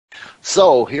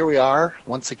So here we are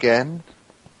once again.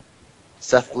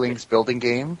 Seth Bling's building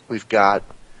game. We've got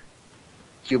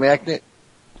Qmagnet,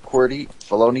 Qwerty,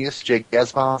 Felonious, Jake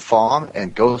Gazma, Fawn,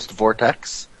 and Ghost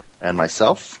Vortex, and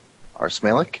myself,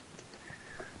 rsmalec.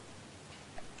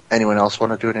 Anyone else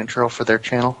want to do an intro for their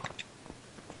channel?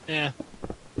 Yeah.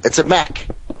 It's a mech.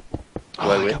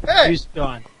 Who's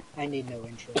gone? I need no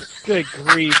intro. Good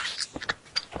grief.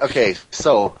 Okay,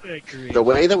 so Good grief. the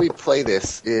way that we play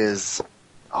this is...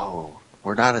 Oh,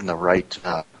 we're not in the right...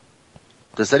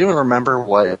 does anyone remember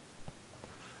what...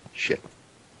 Shit.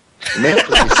 We may have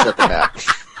to reset the map.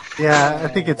 Yeah, I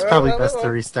think it's probably best to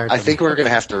restart. I think we're going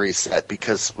to have to reset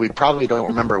because we probably don't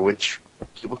remember which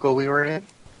cubicle we were in.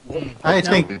 I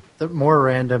think the more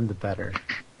random, the better.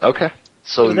 Okay.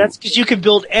 So Well, that's because you can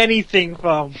build anything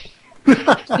from.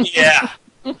 Yeah.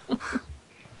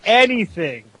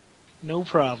 Anything. No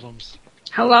problems.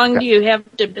 How long do you have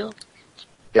to build?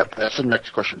 Yep, that's the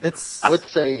next question. It's I would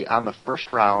say on the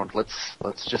first round,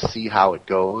 let's just see how it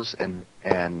goes, and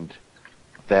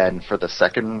then for the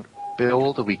second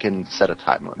build, we can set a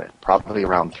time limit, probably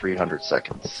around 300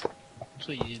 seconds. That's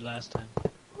what you did last time.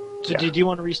 So Yeah. did you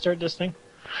want to restart this thing?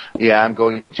 Yeah, I'm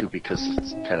going to because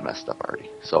it's kind of messed up already.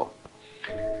 So,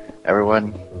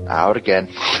 everyone out again.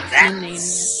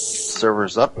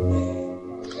 Servers up.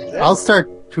 I'll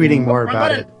start tweeting more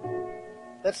about it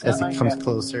That's as not it mine comes yet.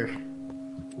 closer.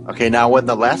 Okay, now when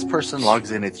the last person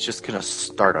logs in, it's just going to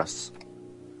start us.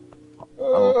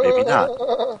 Oh, maybe not.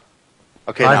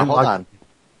 Okay, I now haven't hold logged- on.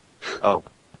 Oh,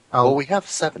 well, we have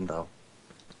 7 though.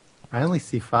 I only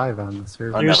see 5 on the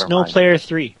server. Oh, There's never no mind. player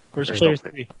 3. Where's There's player no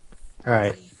player. 3? All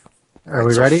right, are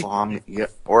we So ready? yeah,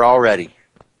 we're all ready.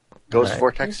 Ghost Alright.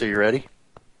 Vortex, are you ready?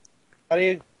 How do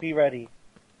you be ready?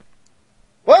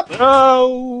 Whoop!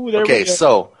 Oh, there Okay, we go.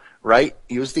 so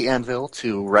use the anvil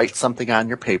to write something on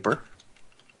your paper,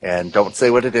 and don't say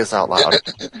what it is out loud.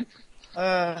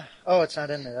 Oh, it's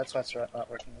not in there. That's why it's not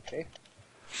working. Okay.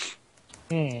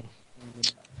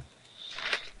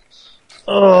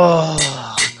 Oh, on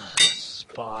the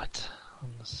spot. On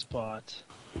the spot.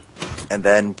 And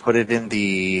then put it in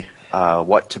the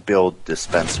what to build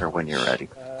dispenser when you're ready.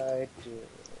 I do.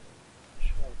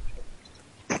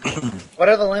 What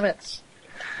are the limits?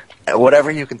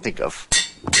 Whatever you can think of.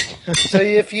 So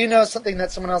if you know something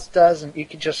that someone else doesn't, you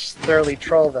can just thoroughly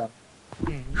troll them.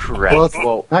 Correct. Well, it's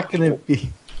Well, not going to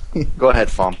be. go ahead,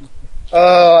 Fawn.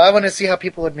 Oh, I want to see how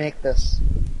people would make this.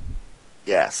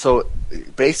 Yeah, so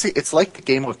basically, it's like the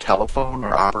game of telephone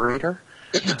or operator.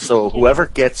 So whoever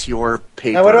gets your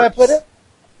paper... Now, where do I put it?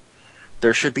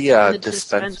 There should be a The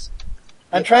dispenser.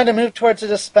 I'm trying to move towards the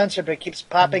dispenser, but it keeps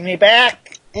popping me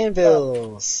back.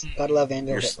 Anvils. Gotta love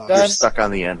anvils. You're stuck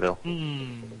on the anvil.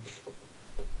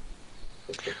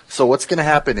 So what's going to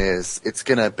happen is it's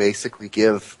going to basically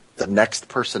give the next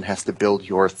person has to build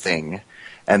your thing,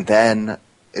 and then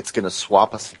it's going to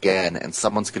swap us again, and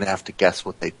someone's going to have to guess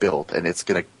what they built, and it's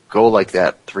going to go like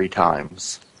that 3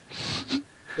 times.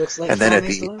 Looks like And then at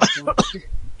Tommy's the- last one.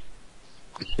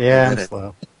 Yeah, I'm Minute.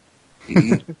 slow.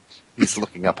 He's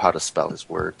looking up how to spell his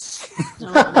words.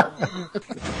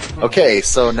 Okay,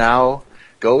 so now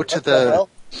go to What the hell?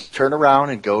 turn around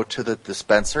and go to the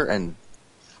dispenser and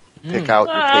pick out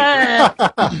your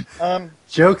paper.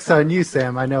 Joke's on you,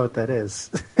 Sam. I know what that is.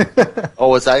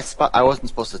 Oh, I wasn't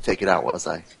supposed to take it out, was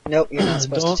I? Nope, you're not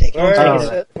supposed Don't- to take it. Where Oh. is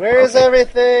it? Where is Okay.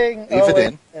 everything? Leave it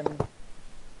wait, in.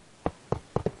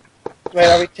 Wait,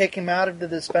 are we taking him out of the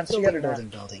dispenser yet or Building,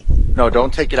 not? building, building. No,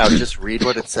 don't take it out. Just read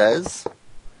what it says,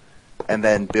 and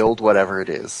then build whatever it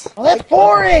is. Oh, that's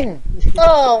boring!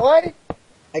 Oh, why did...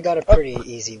 I got a pretty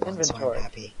easy one, so I'm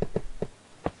Inventory.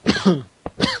 happy.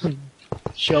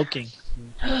 Choking.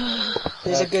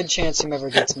 There's a good chance whomever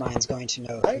gets mine's going to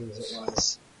know whose it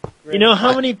was. You know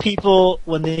how many people,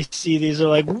 when they see these, are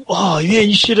like, oh, man,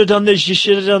 you should have done this, you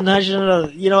should have done that, you should have done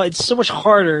that. You know, it's so much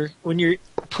harder when you're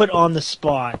put on the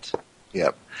spot.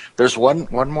 Yep. There's one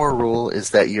more rule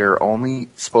is that you're only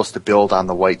supposed to build on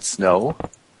the white snow,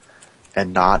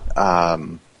 and not Oh,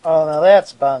 now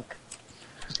that's bunk.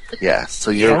 yeah.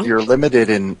 So you're limited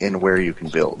in where you can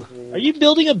build. Are you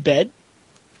building a bed?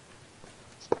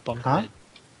 Bunk Huh?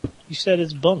 bed. You said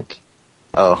it's bunk.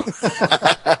 Oh.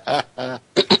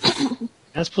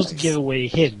 That's supposed to give away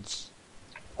hints.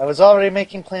 I was already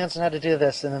making plans on how to do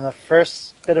this, and then the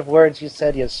first bit of words you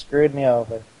said, you screwed me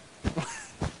over.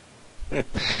 Yeah,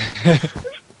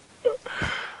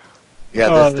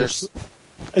 Oh, there's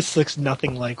This looks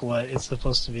nothing like what it's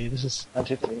supposed to be. This is 1,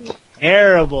 2, 3.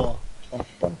 terrible. Bum,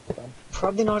 bum, bum,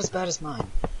 Probably not as bad as mine.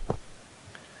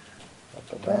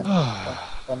 bum, bum,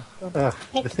 bum, bum.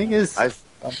 The thing is, I've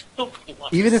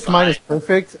even if mine is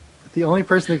perfect, The only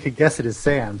person who could guess it is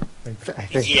Sam. I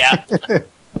think. Yeah,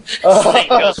 Oh. same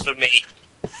goes for me.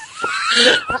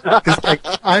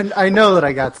 'Cause I know that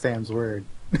I got Sam's word.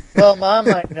 Well, Mom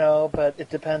might know, but it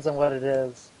depends on what it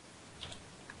is.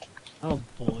 Oh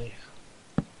boy.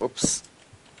 Whoops.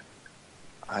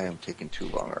 I am taking too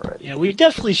long already. Yeah, we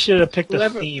definitely should have picked a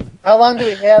Whoever- theme. How long do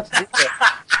we have to do this?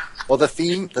 Well, the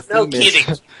theme No is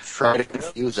kidding. try to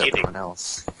confuse No kidding. everyone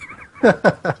else.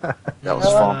 That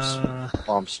was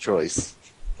Mom's choice.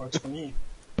 Works for me.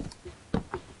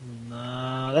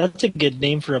 Nah, that's a good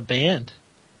name for a band.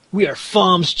 We are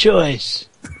Fom's Choice.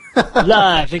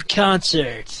 Live in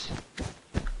concert.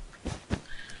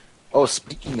 Oh,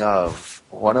 speaking of,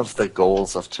 one of the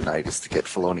goals of tonight is to get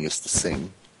Felonious to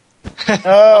sing.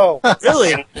 Oh,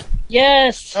 Really?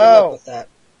 Yes. Good luck oh! with that.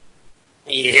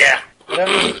 Yeah. I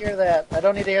don't need to hear that. I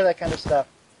don't need to hear that kind of stuff.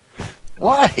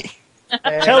 Why?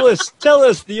 And Tell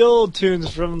us the old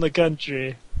tunes from the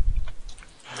country.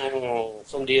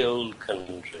 From the old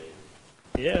country.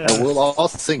 Yeah. And we'll all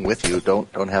sing with you. Don't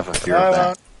have a fear I of that.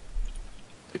 won't.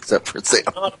 Except for Sam.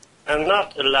 I'm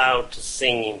not allowed to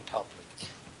sing in public.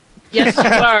 Yes, you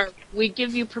are. We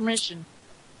give you permission.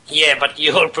 Yeah, but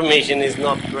your permission is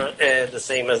not the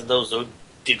same as those who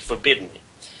did forbid me.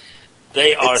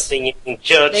 They are It's- singing in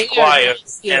church They are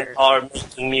choirs and here. are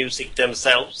making music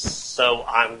themselves, so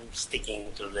I'm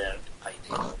sticking to their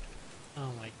idea.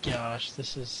 Oh my gosh,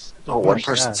 this is. Oh, one Gosh,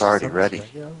 person's yeah, already so- ready.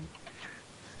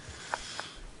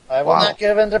 I will Wow. not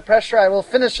give in to pressure. I will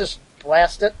finish this.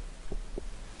 Blast it.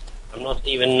 I'm not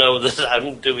even know that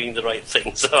I'm doing the right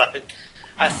thing, so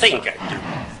I think I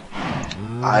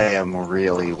do. I am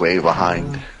really way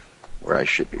behind where I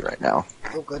should be right now.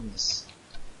 Oh goodness.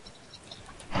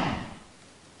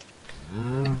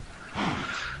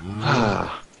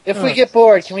 If we get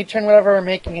bored, can we turn whatever we're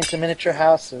making into miniature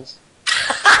houses?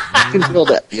 You can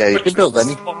build it. Yeah, you can build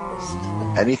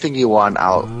anything you want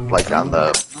out, like on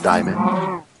the diamond.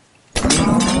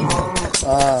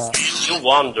 You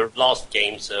won the last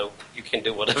game, so you can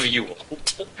do whatever you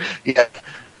want.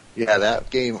 Yeah, that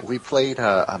game, we played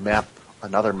a map,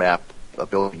 another map, a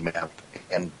building map,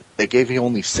 and they gave you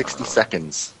only 60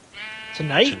 seconds,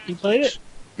 Tonight? You played it?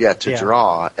 to Yeah.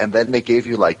 draw, and then they gave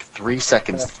you like 3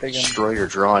 seconds to Big 'em. destroy your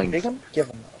drawing Big 'em? Give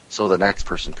them. so the next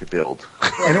person could build.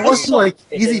 And it wasn't like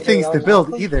It easy didn't things do to it build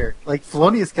automatically? either. Like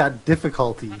Felonious got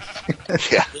difficulties.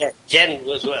 Yeah. Yeah, Jen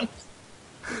as well.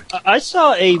 I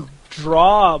saw a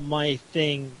draw my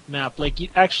thing map, like you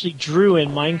actually drew in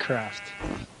Minecraft.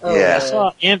 Oh, Yeah. I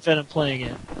saw Ant Venom playing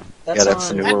it. that's Yeah,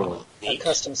 that's on the new one. a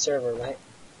custom server, right?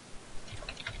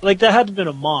 Like that had to have been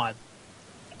a mod.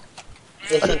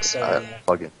 I think so. Yeah.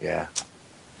 Plug it, yeah.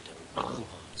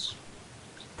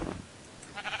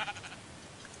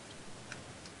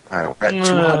 Alright, we're at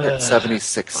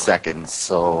 276 seconds,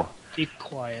 so Be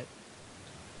quiet.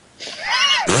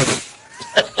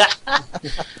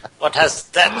 What has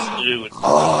that to do with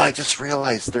oh, I just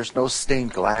realized there's no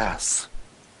stained glass.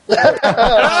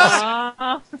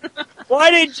 Aw.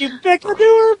 Why did you pick a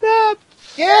newer map?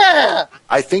 Yeah!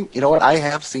 I think, you know what, I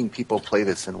have seen people play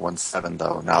this in 1.7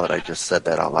 though, now that I just said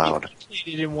that out loud. We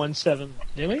played it in 1.7,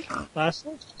 did we? Last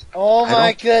night? Oh I my don't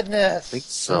I think goodness.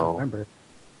 so. Remember.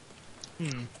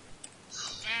 Hmm.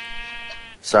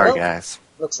 Sorry Well- guys.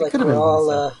 Looks like Could've we're been all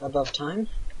one above time.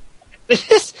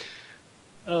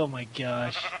 Oh my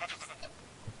gosh.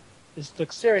 This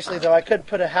looks. Seriously though, I could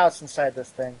put a house inside this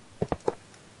thing.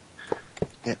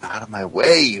 Get out of my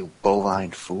way, you bovine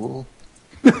fool.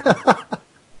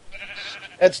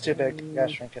 It's too big.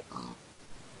 Gotta shrink it.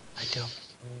 I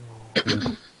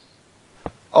don't.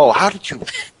 Oh, how did you...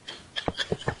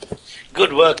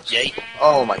 good work, Jay?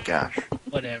 Oh my gosh.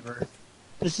 Whatever.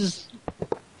 This is.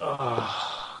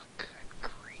 Oh, good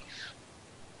grief.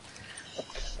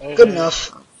 Good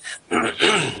enough.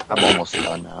 I'm almost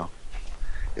done now.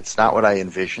 It's not what I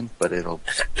envisioned, but it'll...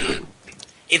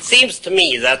 It seems to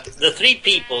me that the three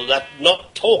people that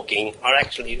not talking are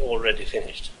actually already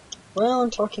finished. Well, I'm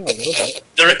talking a little bit.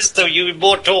 The rest of you are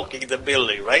more talking than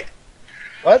building, right?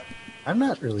 What? I'm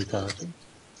not really talking.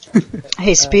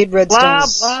 Hey, speed Blah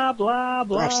redstones. blah blah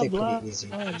blah Actually blah. pretty easy.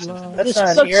 Blah, blah. That's This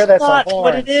not sucks here, that's a not horn.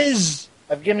 what it is.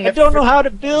 I'm giving I it. don't know how to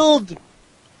build.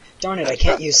 Darn it, I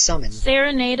can't use summon.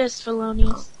 Serenade us,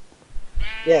 Felonious.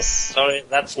 Yes. Sorry,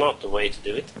 that's not the way to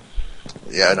do it.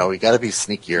 Yeah, no, we gotta be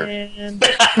sneakier. And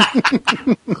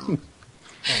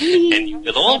And you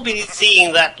will all be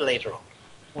seeing that later on.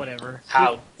 whatever.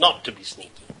 How not to be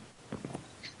sneaky.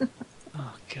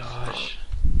 Oh gosh.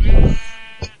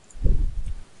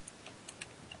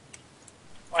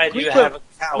 Why do We you put- have a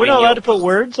cow We're in not allowed your... to put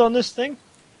words on this thing.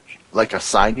 Like a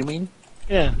sign, you mean?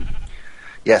 Yeah.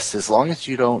 Yes, as long as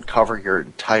you don't cover your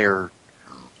entire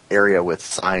area with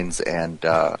signs and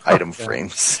item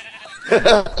frames.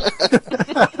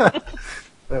 That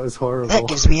was horrible. That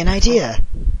gives me an idea.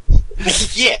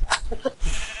 Yeah.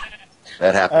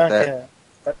 That happens. Okay.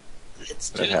 Let's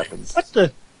do That that. happens. What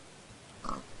the?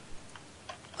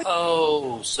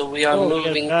 Oh, so we are Oh, we got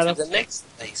moving that to up. the next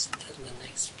place.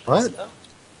 What? Oh.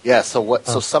 Yeah. So what?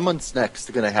 Oh. So someone's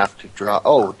next going to have to draw.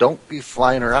 Oh, don't be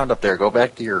flying around up there. Go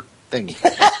back to your thing. You're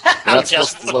I'm not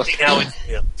just supposed to look. looking how it's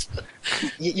built.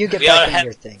 You get We are back into having-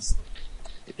 your thing.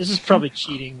 This is probably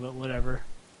cheating, but whatever.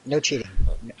 No cheating.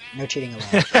 No cheating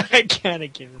allowed. I kind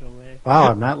of give it away. Wow,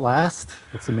 I'm not last.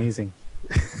 That's amazing.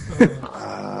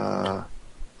 I'll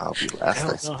be I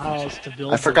last. don't know how else to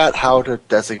build. I forgot how to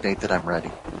designate that I'm ready.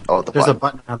 Oh, the There's a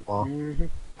button. button on the wall.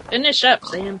 Finish up,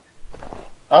 Sam.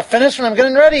 I'll finish when I'm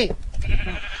getting ready.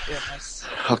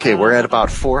 Okay, we're at about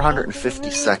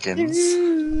 450 seconds.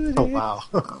 Oh wow.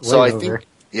 So Way I over. think,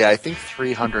 I think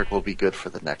 300 will be good for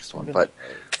the next one. But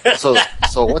so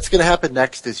what's going to happen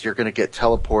next is you're going to get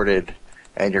teleported,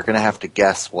 and you're going to have to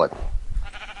guess what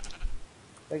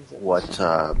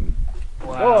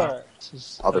Wow. This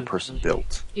is other person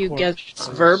built. You Or- guess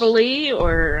verbally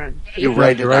or on paper? You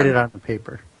write You it write on- it on the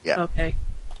paper. Yeah. Okay.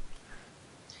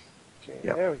 Okay,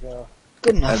 Yep. there we go.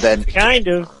 Good enough. And then Kind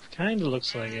of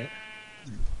looks like it.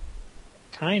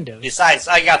 Kind of. Besides,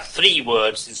 I got 3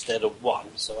 words instead of 1,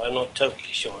 so I'm not totally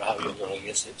sure how you're going to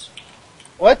guess it.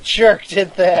 What jerk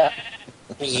did that?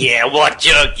 Yeah, what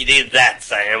jerk you did that,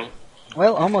 Sam?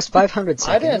 Well, almost 500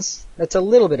 I didn't. seconds. That's a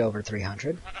little bit over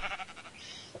 300.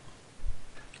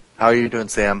 how are you doing,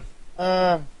 Sam?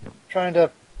 Trying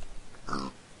to.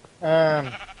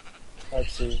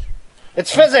 Let's see.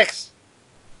 It's physics!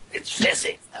 It's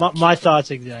physics. My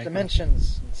thoughts exactly.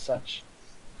 Dimensions and such.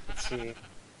 Let's see.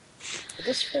 Would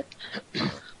this fit?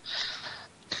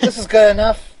 This is good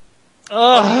enough.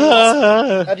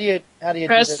 Oh, How do you do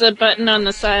Press this? the button on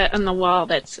the side on the wall.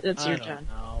 That's your I turn. don't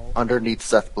know. Underneath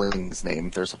Seth Bling's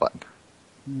name, there's a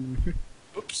button.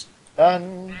 Oops.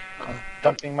 Done. I'm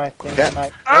dumping my thing Okay. in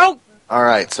my. Oh, All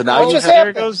right, so now you just have, there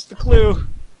happened? goes the clue.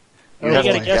 you You have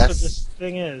gotta to guess what guess. this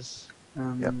thing is.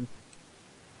 Yep.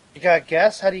 You gotta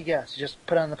guess? How do you guess? You just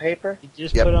put it on the paper? You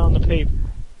just Yep. put it on the paper.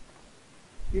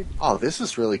 Oh, this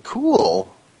is really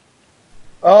cool.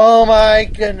 Oh my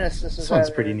goodness, this is This one's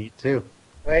either- pretty neat too.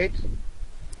 Wait.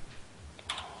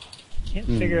 Can't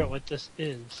figure out what this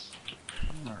is.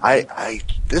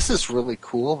 This is really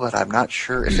cool, but I'm not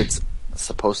sure if it's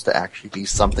supposed to actually be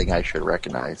something I should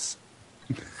recognize.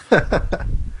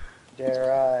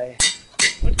 Dare I?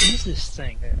 What is this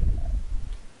thing?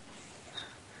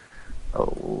 Oh,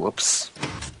 whoops.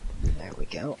 There we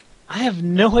go. I have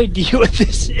no idea what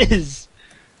this is.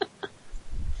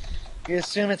 You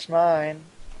assume it's mine.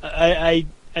 I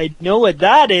know what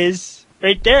that is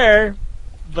right there,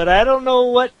 but I don't know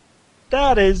what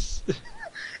that is.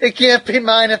 It can't be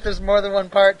mine if there's more than one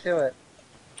part to it.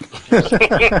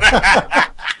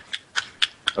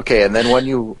 Okay, and then when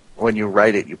you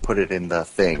write it, you put it in the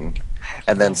thing,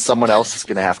 and then someone else is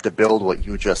going to have to build what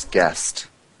you just guessed.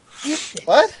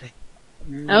 What?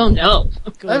 Oh no.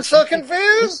 I'm so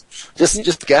confused!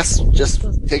 Just guess. Just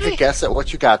take a guess at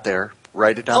what you got there.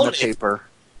 Write it on the Only- paper,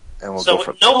 and we'll go So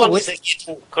from. no one is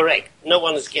getting correct. No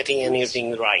one is getting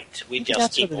anything right. We just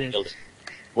That's keep what it on is. building.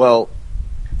 Well,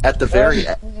 at the very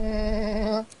At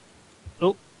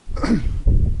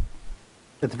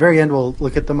the very end, we'll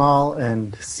look at them all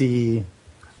and see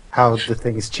how the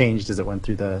things changed as it went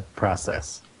through the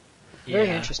process. Very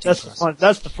interesting That's the process.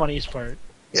 that's the funniest part.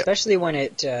 Especially when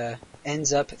it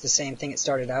ends up the same thing it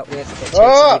started out with, but takes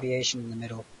Ah! a deviation in the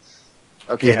middle.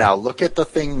 Okay, Yeah. now look at the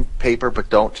thing paper, but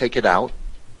don't take it out.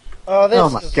 Oh, this Oh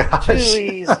my is gosh. too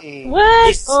easy. What?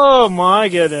 This- Oh my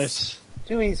goodness.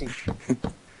 Too easy.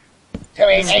 Too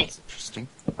easy. Interesting.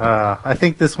 I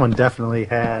think this one definitely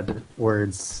had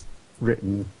words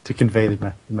written to convey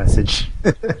the message.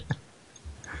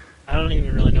 I don't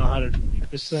even really know how to do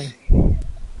this thing.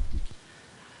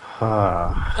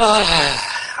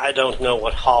 I don't know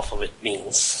what half of it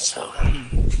means, so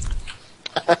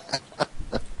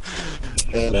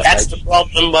that's the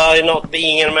problem by not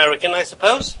being an American, I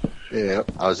suppose. Yeah,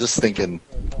 I was just thinking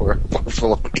we're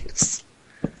felonious.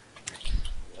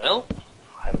 Well,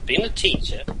 I've been a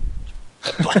teacher,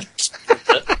 but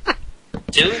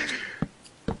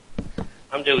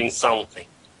I'm doing something.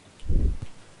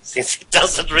 Since it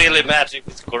doesn't really matter if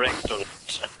it's correct or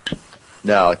not.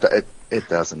 No, it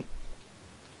doesn't.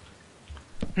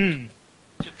 Hmm.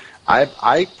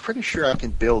 I'm pretty sure I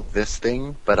can build this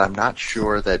thing, but I'm not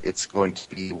sure that it's going to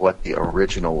be what the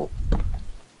original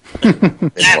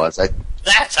thing was.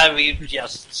 That I will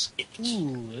just skip.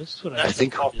 Ooh, that's what I That's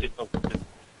think- a copy of the-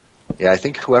 Yeah, I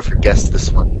think whoever guessed this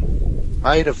one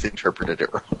might have interpreted it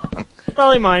wrong.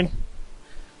 Probably mine.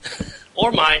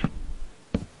 Or mine.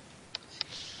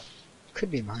 Could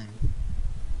be mine.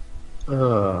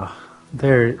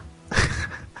 There.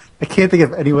 I can't think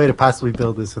of any way to possibly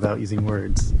build this without using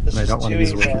words, This and I is don't want too to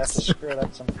use easy. I have to words. screw it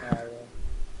up somehow.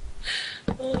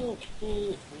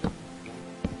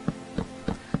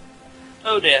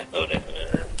 Oh dear, oh dear.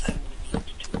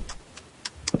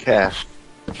 Okay,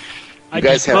 I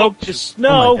guys just have- broke the Oh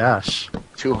snow. my gosh!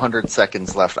 200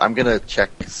 seconds left. I'm gonna check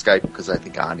Skype because I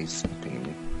think Ani's pinging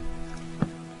me.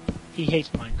 He hates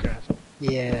Minecraft.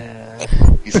 Yeah.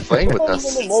 He's playing with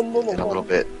us in a little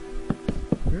bit.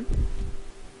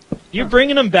 You're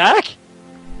bringing him back?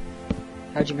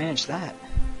 How'd you manage that?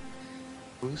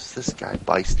 Who's this guy?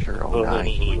 Beister Oh,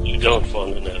 09. you don't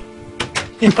want to know.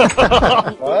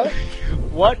 What?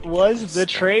 What was the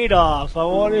trade-off? I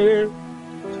want to hear.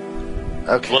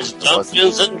 Okay, It was it Dungeons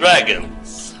wasn't, and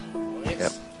Dragons.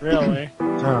 Yep. Really?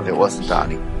 Oh, it wasn't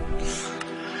Donnie.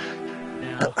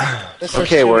 Yeah. This is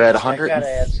Okay, too we're at easy. I gotta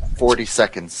add something. 140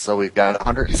 seconds, so we've got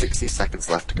 160 seconds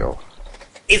left to go.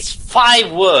 It's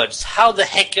 5 words. How the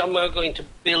heck am I going to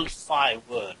build 5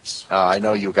 words? I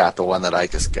know you got the one that I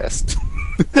just guessed.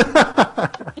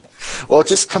 Well,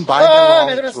 just combine Oh, them I all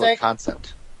made a into a mistake.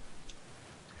 concept.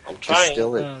 I'm trying.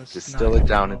 Distill it, No, it's distill not it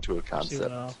down difficult. into a Too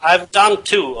concept. well. I've done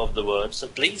 2 of the words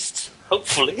at least.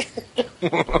 Hopefully.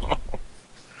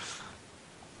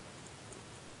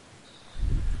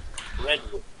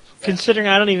 Redwood. Considering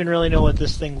I don't even really know what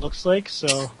this thing looks like,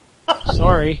 so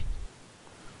sorry.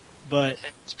 But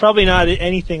it's probably not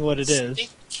anything what it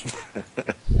is.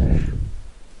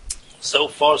 So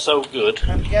far, so good.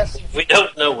 I'm guessing. We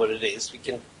don't know what it is. We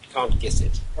can't guess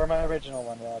it. Or my original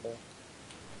one, rather.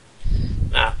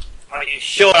 Now, are you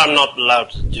sure I'm not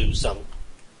allowed to do some?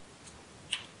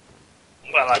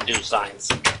 Well, I do science.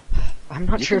 I'm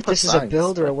not You sure can if put this is a signs,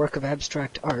 build or a but- work of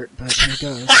abstract art, but here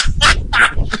goes.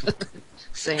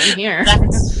 Same here.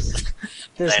 There's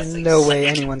That's no way exactly-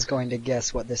 anyone's going to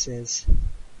guess what this is.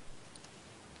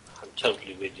 I'm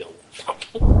totally with you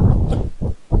on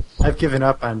that. I've given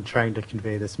up on trying to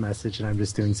convey this message, and I'm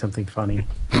just doing something funny.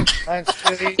 Mine's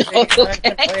too easy. I'm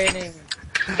complaining.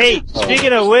 Hey,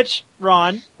 speaking of which,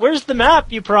 Ron, where's the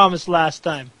map you promised last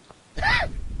time?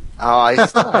 Oh,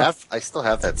 I still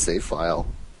have that save file.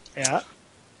 Yeah.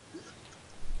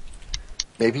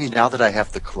 Maybe now that I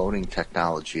have the cloning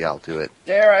technology, I'll do it.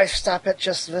 Dare I stop at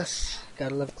just this?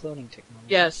 Gotta love cloning technology.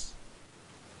 Yes.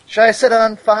 Should I set it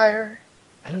on fire?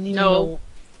 I don't even No. know.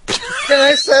 Can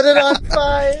I set it on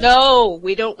fire? No,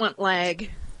 we don't want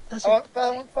lag. I want it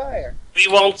on fire. We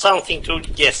want something to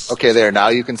guess. Okay, there. Now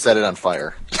you can set it on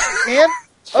fire. And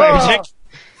Fire oh, tick.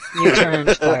 You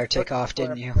turned fire tick off,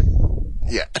 didn't you?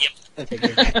 Yeah.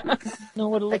 Figured. Know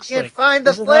what it I looks can't like. find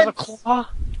the Does it have a flint. claw?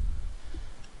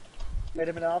 Wait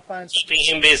a minute, I'll find. Keeping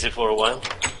him busy for a while.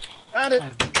 Found I it.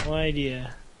 have no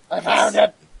idea. I found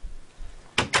it.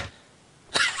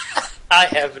 I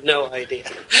have no idea.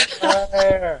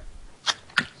 There.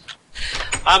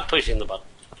 I'm pushing the button.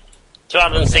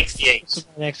 268. What's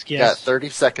my next Got guess? 30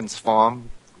 seconds. Fawn,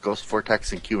 Ghost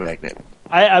Vortex, and Qmagnet.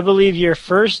 I believe your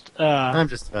first I'm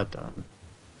just about done.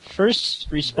 first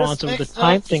response This of the makes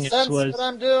time no thing sense, was, but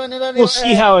I'm doing it anyway. we'll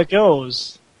see how it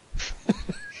goes.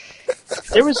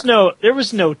 There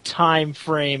was no time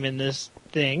frame in this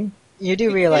thing. You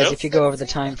do realize Yep. if you go over the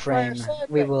time frame,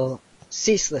 we will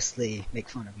ceaselessly make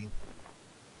fun of you.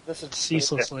 This is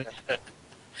Ceaselessly.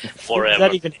 Forever. Is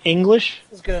that even English?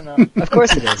 This is good enough. Of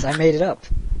course it is. I made it up.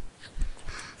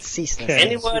 Ceaselessly. Okay.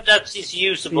 Any word that is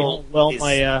usable Well, is...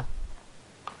 my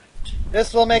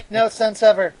This will make no sense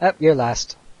ever. Oh, you're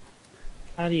last.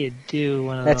 how do you do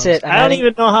one of That's those? it, I'm I don't adding-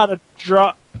 even know how to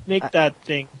make that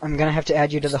thing. I'm gonna have to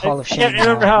add you to the Hall of I Shame. can't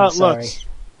remember now. how I'm it sorry. looks.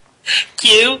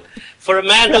 Q, for a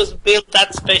man who's built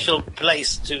that special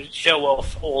place to show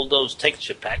off all those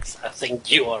texture packs, I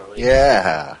think you are.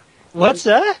 Yeah. What's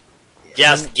that?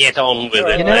 Just get on with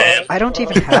it, You know, man. I don't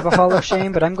even have a Hall of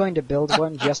Shame, but I'm going to build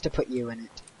one just to put you in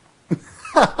it.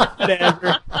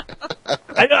 Whatever.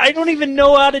 I don't even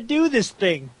know how to do this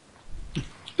thing.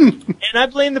 And I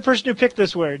blame the person who picked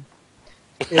this word.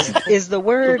 Is the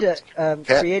word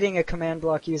creating a command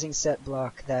block using set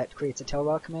block that creates a tell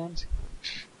block command?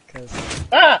 Because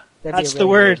Ah! that'd That's be a the really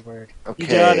word. weird word. Okay. You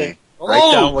got it. Write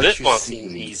down Oh, what this you one see.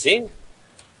 seems easy.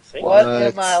 See? What What?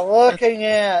 am I looking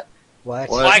at? What?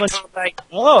 What? Why can't I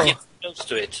Oh, get close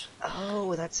to it?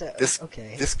 Oh, that's a This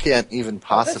okay. this can't even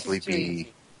possibly too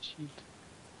be.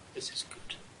 This is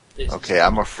good. This is Okay,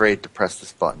 I'm afraid to press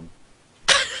this button.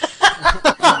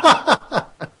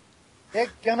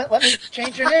 Dadgummit, let me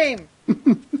change your name.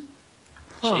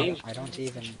 Change. I don't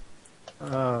even.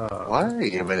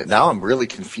 Wait a minute. Now I'm really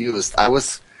confused. I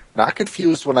was not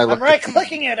confused when I I'm looked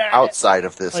right-clicking it at outside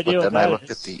of this, Idea but then what I that looked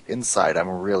is. at the inside. I'm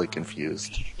really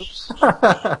confused.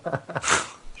 I'm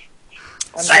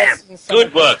Sam, guessing someone-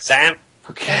 good work, Sam. I'm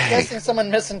Okay. guessing someone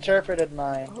misinterpreted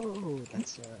mine Oh,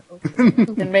 that's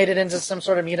and made it into some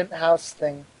sort of mutant house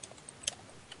thing.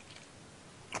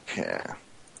 Okay.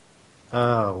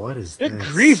 Oh, what is Good this?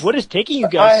 grief! What is taking you I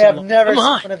guys so have long? never Come seen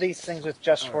on. one of these things with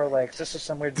just 4 legs. This is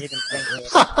some weird mutant thing.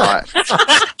 Alright.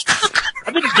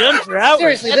 I've been done for hours.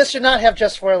 Seriously, this should not have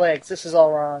just 4 legs. This is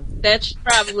all wrong. That's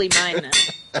probably mine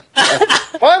then.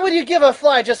 Why would you give a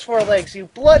fly just 4 legs, you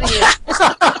bloody idiot?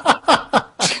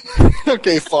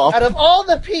 Okay, Fall. Out of all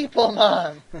the people,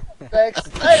 Mom, I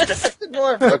expected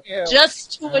more from you.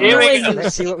 Just to Here we annoy go. you.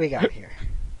 Let's see what we got here.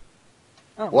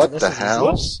 Oh, well, What this the is easy. hell?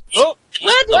 Whoops. Oh,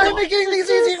 What? Why am I getting these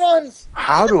easy ones?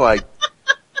 How do I...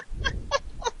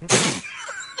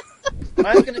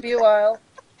 Mine's gonna be a while.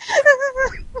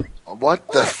 What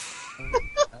the...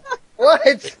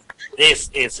 What? This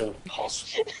is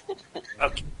impossible.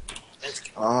 Okay, let's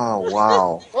go. Oh,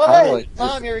 wow. How do I... What?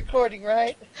 Mom, you're recording,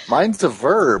 right? Mine's a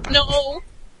verb. No.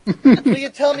 Will you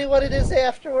tell me what it is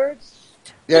afterwards?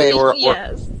 Yeah,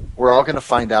 Yes. we're all going to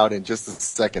find out in just a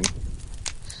second.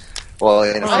 Well,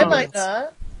 in a I few might minutes.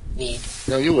 not. Need.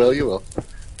 No, you will.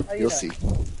 How you You'll know? see.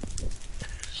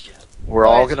 We're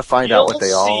all going to find out what they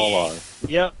You'll all are.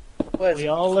 yep. What is We it?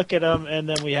 all look at them, and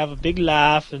then we have a big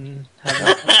laugh and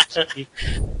have a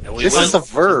And we This will- is a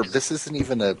verb. This isn't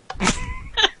even a...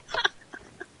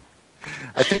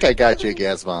 I think I got you,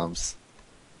 Gazbombs.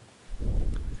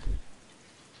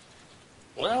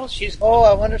 Well, she's. Oh,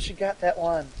 I wonder if she got that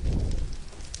one.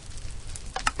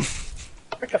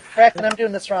 Frick a frack, and I'm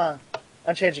doing this wrong.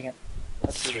 I'm changing it.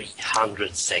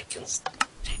 300 seconds.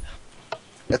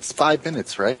 That's 5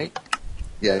 minutes, right?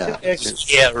 Yeah.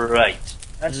 It's- Yeah, right.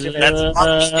 I'm stupid. That's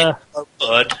Uh, a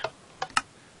word.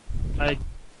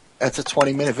 That's a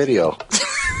 20-minute video.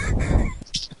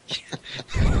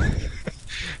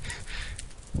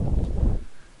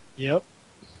 Yep.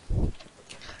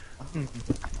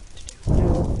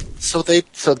 So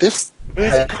this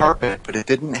had carpet, but it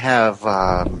didn't have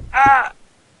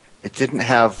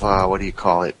what do you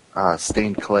call it?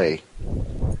 Stained clay.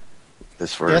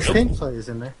 This Yeah, version. stained clay is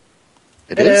in there.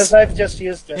 It is. I've just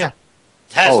used it. Yeah.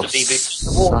 It has Oh, to be because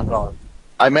son of-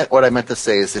 what I meant to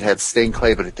say is it had stained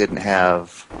clay, but it didn't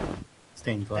have.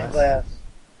 Stained Stained glass. glass.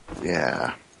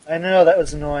 Yeah. I know that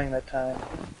was annoying that time.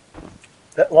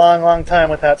 That long time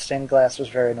without stained glass was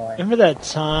very annoying. Remember that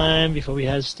time before we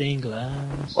had stained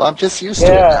glass? Well, I'm just used to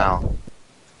it Yeah.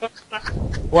 now.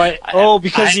 Why? I Oh, have-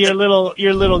 because I- of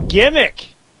your little gimmick.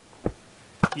 Your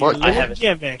What? little I haven't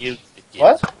gimmick. used it yet.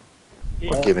 What?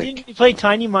 What gimmick? Didn't you play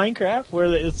Tiny Minecraft where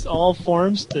it's all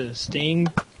forms to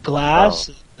stained glass?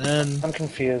 Oh. And I'm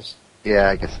confused. Yeah,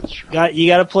 I guess that's true. you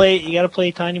gotta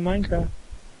play Tiny Minecraft.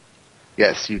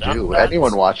 Yes, you do. That's-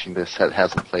 Anyone watching this that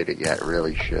hasn't played it yet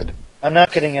really should. I'm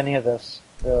not getting any of this,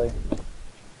 really.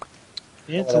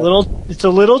 It's a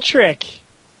little trick.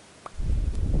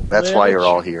 That's why you're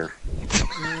all here.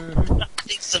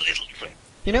 It's a little trick.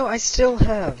 You know, I still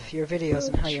have your videos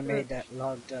and how you made that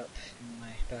logged up in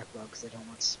my backlog because I don't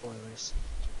want spoilers.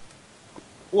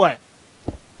 What?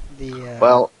 The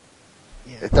Well,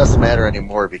 yeah. it doesn't matter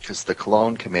anymore because the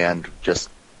clone command just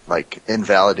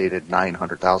invalidated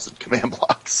 900,000 command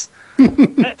blocks.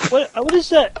 What is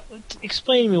that?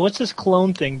 Explain to me. What's this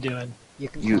clone thing doing? you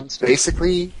can You clone stuff.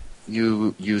 basically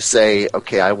you say,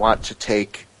 okay, I want to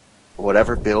take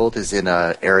whatever build is in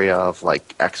a area of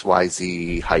like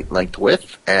XYZ height, length,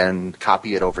 width, and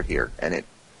copy it over here, and it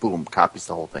boom copies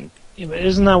the whole thing. Yeah, but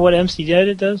isn't that what MC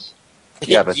Edit does?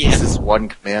 Yeah, but this is one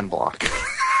command block.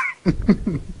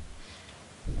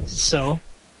 So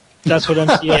that's what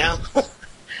MC Edit. Yeah.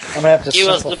 I'm gonna have to Give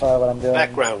us the simplify what I'm doing.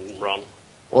 Background, Ron.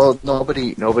 Well,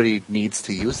 nobody needs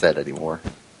to use that anymore.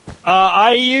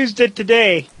 I used it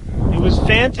today. It was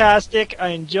fantastic. I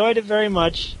enjoyed it very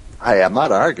much. I'm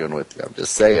not arguing with you. I'm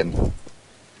just saying.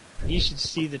 You should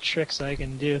see the tricks I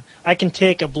can do. I can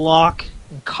take a block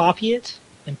and copy it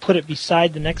and put it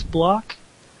beside the next block.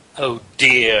 Oh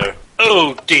dear.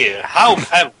 Oh dear. How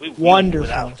have we been Wonderful.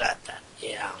 without that?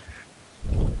 Yeah.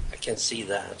 I can see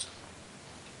that.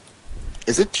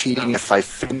 Is it cheating if I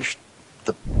finish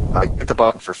I hit the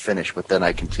button for finish, but then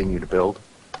I continue to build?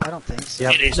 I don't think so.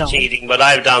 Yep. It is No. cheating, but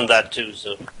I've done that too,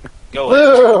 so go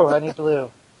ahead. Blue! I need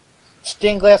blue.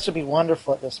 Stained glass would be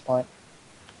wonderful at this point.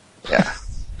 Yeah.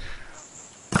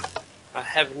 I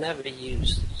have never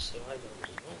used it, so I don't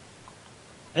know.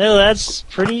 Well, that's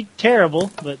pretty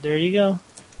terrible, but there you go.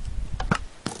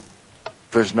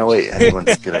 There's no way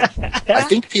anyone's gonna. I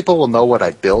think people will know what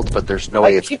I built, but there's no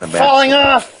way it's keep gonna match. falling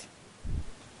off.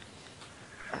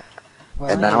 Well,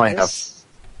 And now I this-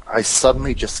 I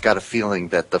suddenly just got a feeling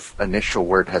that the initial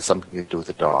word has something to do with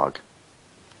a dog.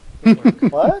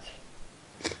 What?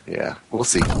 Yeah, we'll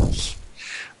see.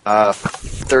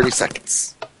 30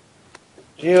 seconds.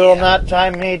 You will not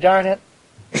time me, darn it.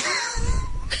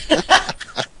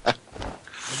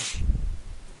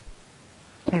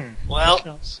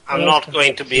 Well, I'm not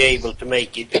going to be able to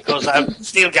make it because I've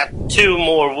still got 2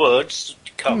 more words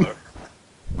to cover.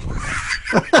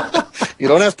 You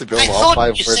don't have to build I all 5 thought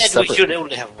words you said we separate. should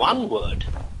only have 1 word.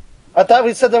 I thought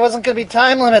we said there wasn't going to be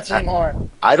time limits anymore.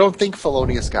 I don't think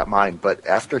Felonius got mine, but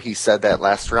after he said that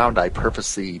last round, I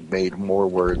purposely made more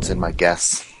words in my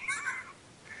guess.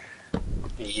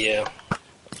 Yeah.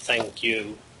 Thank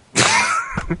you.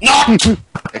 No!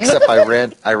 Except I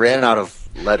ran out of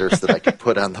letters that I could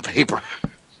put on the paper.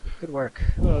 Good work.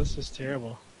 Oh, this is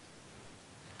terrible.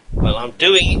 Well, I'm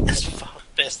doing it as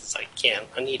best as I can.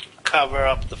 I need to cover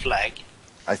up the flag.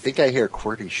 I think I hear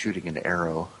QWERTY shooting an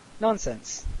arrow.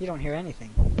 Nonsense. You don't hear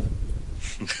anything.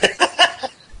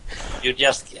 You're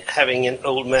just having an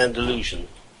old man delusion.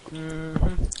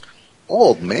 Mm-hmm.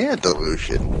 Old man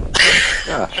delusion.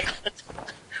 Gosh.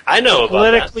 I know about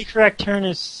Politically correct term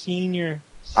is senior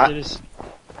citizen.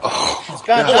 Oh, It's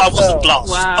gone that. Oh, I just so. wasn't lost.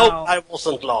 Wow. Oh, I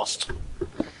wasn't lost.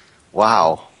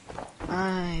 wow.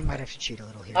 I might have to cheat a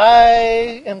little here.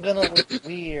 I am going to look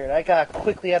weird. I got to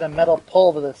quickly add a metal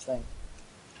pole to this thing.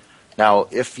 Now,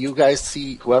 if you guys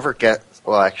see whoever gets...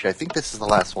 Well, actually, I think this is the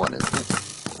last one, isn't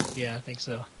it? Yeah, I think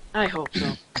so. I hope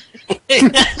so.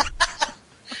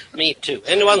 Me too.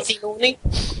 Anyone see Oni?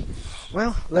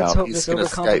 Well, let's No, hope he's this gonna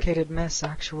overcomplicated mess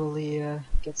actually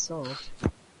gets solved.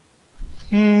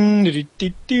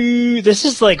 This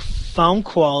is like found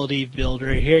quality build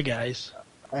right here, guys.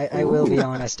 I will be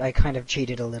honest, I kind of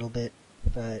cheated a little bit,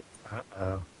 but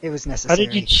Uh-oh. it was How necessary.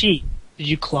 did you cheat? Did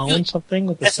you clone something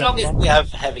with the As long as set we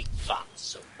have having fun.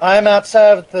 So I'm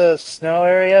outside of the snow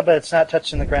area, but it's not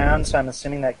touching the ground, so I'm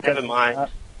assuming that... Never mind.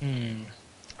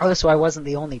 Oh, so I wasn't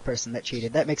the only person that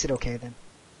cheated. That makes it okay then.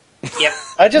 Yep.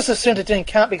 I just assumed it didn't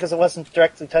count because it wasn't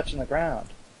directly touching the ground.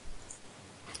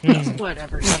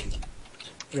 Whatever.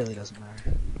 Really doesn't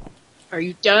matter. Are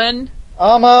you done?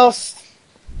 Almost.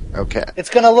 Okay. It's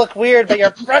going to look weird, but you're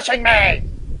brushing me!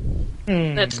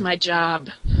 That's my job.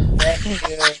 Thank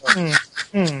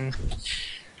you.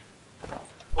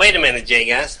 Wait a minute, Jay,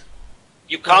 guys.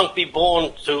 You can't be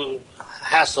born to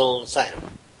hassle Sam.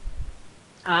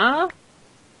 Huh?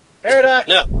 Paradox!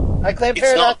 No, I claim it's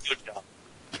paradox. not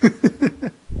your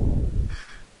job.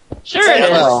 Sure Sam, it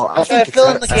is. Well, I Should I think fill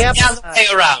in the it's gaps? The other way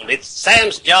around. It's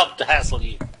Sam's job to hassle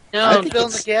you. No, Fill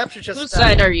in the gaps or just whose stop?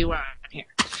 side are you on here?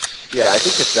 Yeah, I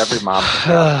think it's every mom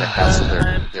that hassle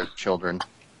their children.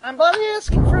 I'm only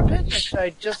asking for opinion. Should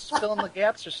I just fill in the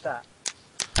gaps or stop?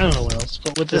 I don't know what else,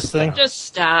 but with this thing. Just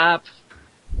stop.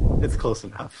 It's close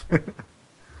enough.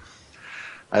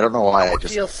 I don't know why I I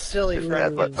just feel silly did for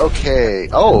that, that. but okay.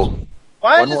 Oh,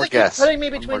 Why one does more it keep guess. putting me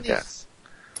One between more these? guess.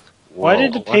 Why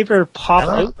did Whoa, the paper pop I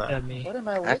like out that. at me? What am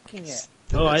I looking at?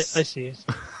 Oh, I see it.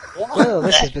 Oh,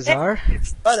 this is bizarre.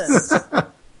 Buttons.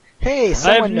 Hey, I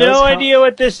someone have knows no how, idea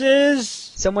what this is.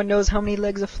 Someone knows how many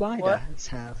legs a fly What? does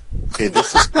have. Okay,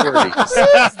 this is QWERTY. What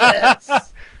is this?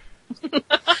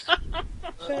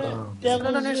 I Um, don't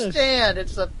understand.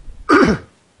 It's a... Can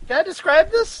I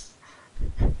describe this?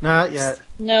 Not yet.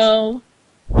 No.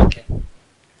 Okay.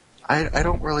 I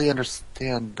don't really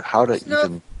understand how to No.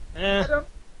 even... Eh,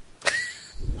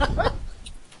 What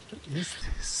is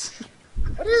this?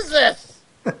 What is this?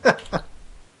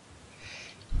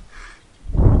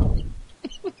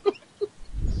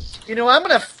 You know, I'm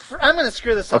gonna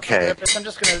screw this up. Okay. on purpose. I'm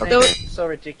just gonna make Okay. it so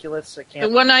ridiculous I The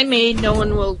can't. one I made, no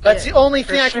one will get. That's the only for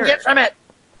thing I sure. can get from it.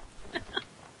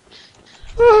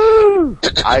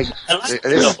 I like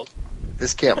this, it.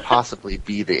 this can't possibly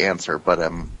be the answer, but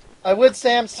I would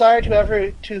say I'm sorry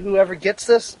to whoever gets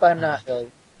this, but I'm not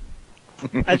really.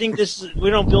 I think this is, we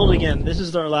don't build again. This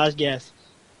is our last guess.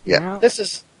 Yeah. Now, This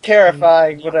is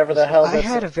terrifying. Whatever the hell I this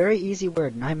had a is. very easy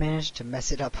word, and I managed to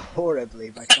mess it up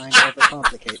horribly by trying to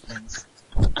overcomplicate things.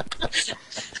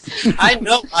 I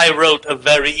know I wrote a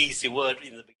very easy word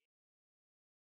in the